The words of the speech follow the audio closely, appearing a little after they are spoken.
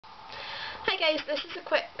Hi guys, this is a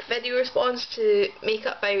quick video response to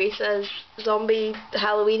Makeup by Risa's zombie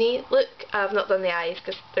Halloweeny look. I've not done the eyes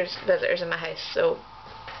because there's visitors in my house, so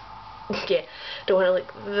yeah, don't want to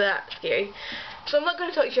look that scary. So I'm not going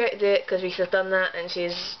to talk to you how to do it because Risa's done that and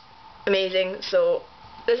she's amazing. So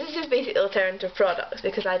this is just basically alternative products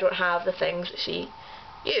because I don't have the things that she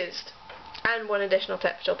used. And one additional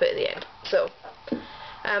tip which I'll put at the end. So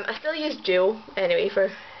I still use dual anyway for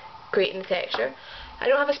creating the texture. I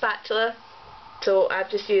don't have a spatula, so I've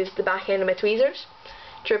just used the back end of my tweezers,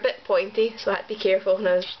 which are a bit pointy, so I had to be careful when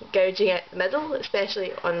I was gouging out the middle,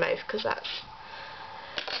 especially on mouth because that's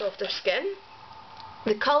softer skin.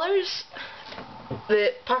 The colours,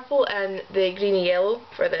 the purple and the greeny yellow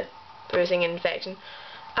for the bruising and infection,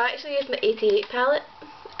 I actually used my 88 palette.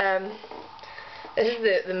 This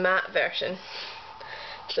is the matte version.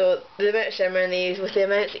 So the amount of shimmer in these, with the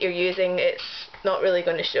amounts that you're using, it's not really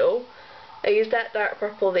going to show. I used that dark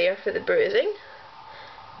purple there for the bruising,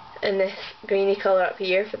 and this greeny colour up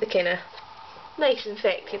here for the kind of nice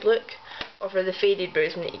infected look, or for the faded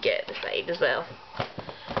bruising that you get at the side as well.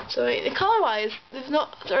 So the colour wise, they've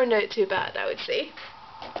not turned out too bad, I would say.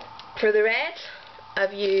 For the red,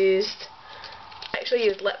 I've actually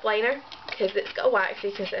used lip liner, because it's got a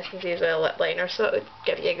waxy consistency as well, lip liner, so it would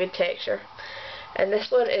give you a good texture. And this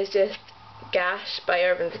one is just Gash by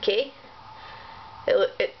Urban Decay.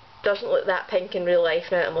 It doesn't look that pink in real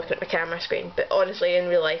life now that I'm looking at my camera screen, but honestly in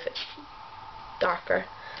real life it's darker.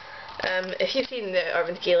 If you've seen the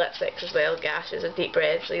Urban Decay lipsticks as well, Gash is a deep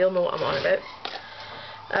red, so you'll know what I'm on about.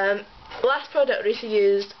 The last product Risa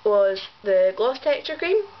used was the gloss texture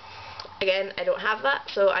cream. Again, I don't have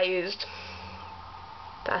that, so I used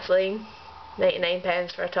Vaseline,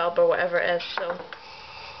 99p for a tub or whatever it is, so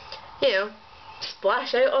you know,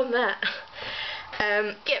 splash out on that.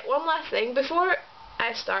 Yeah, one last thing, before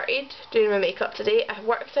I started doing my makeup today, I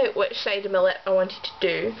worked out which side of my lip I wanted to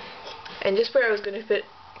do, and just where I was going to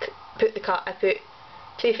put the cut, I put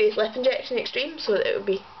Too Faced Lip Injection Extreme so that it would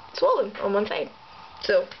be swollen on one side.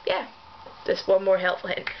 So yeah, just one more helpful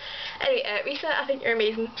hint. Anyway, Risa, I think you're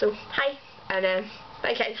amazing, so hi, and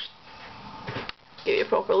bye guys. Give you a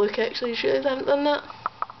proper look actually, you realise I haven't done that.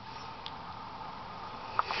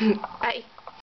 Bye.